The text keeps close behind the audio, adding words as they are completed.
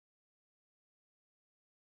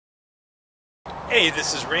Hey,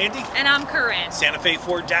 this is Randy. And I'm Corinne.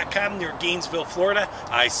 SantaFeFord.com near Gainesville, Florida.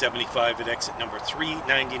 I-75 at exit number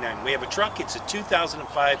 399. We have a truck. It's a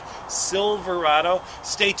 2005 Silverado.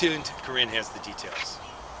 Stay tuned. Corinne has the details.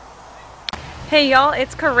 Hey y'all,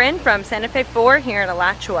 it's Corinne from Santa Fe Ford here in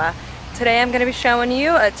Alachua. Today I'm going to be showing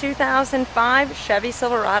you a 2005 Chevy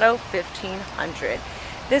Silverado 1500.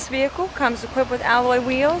 This vehicle comes equipped with alloy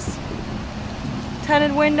wheels,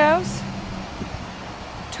 tinted windows,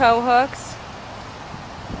 tow hooks,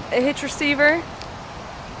 a hitch receiver,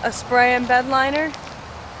 a spray and bed liner,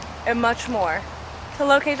 and much more. To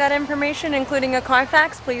locate that information, including a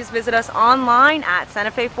Carfax, please visit us online at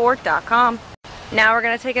SantaFeFord.com. Now we're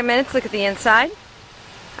going to take a minute to look at the inside.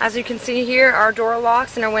 As you can see here, our door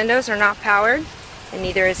locks and our windows are not powered, and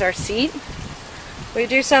neither is our seat. We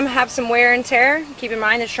do have some wear and tear. Keep in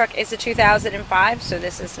mind this truck is a 2005, so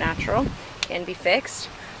this is natural, can be fixed.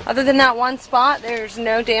 Other than that one spot, there's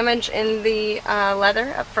no damage in the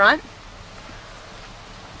leather up front.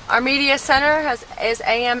 Our media center is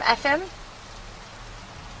AM FM,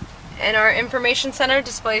 and our information center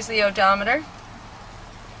displays the odometer.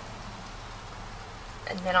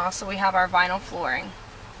 And then also we have our vinyl flooring.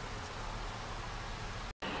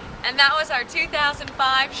 And that was our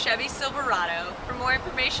 2005 Chevy Silverado. For more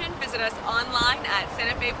information, visit us online at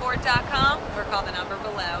SantaFeFord.com or call the number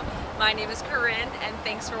below. My name is Corinne, and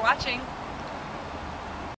thanks for watching.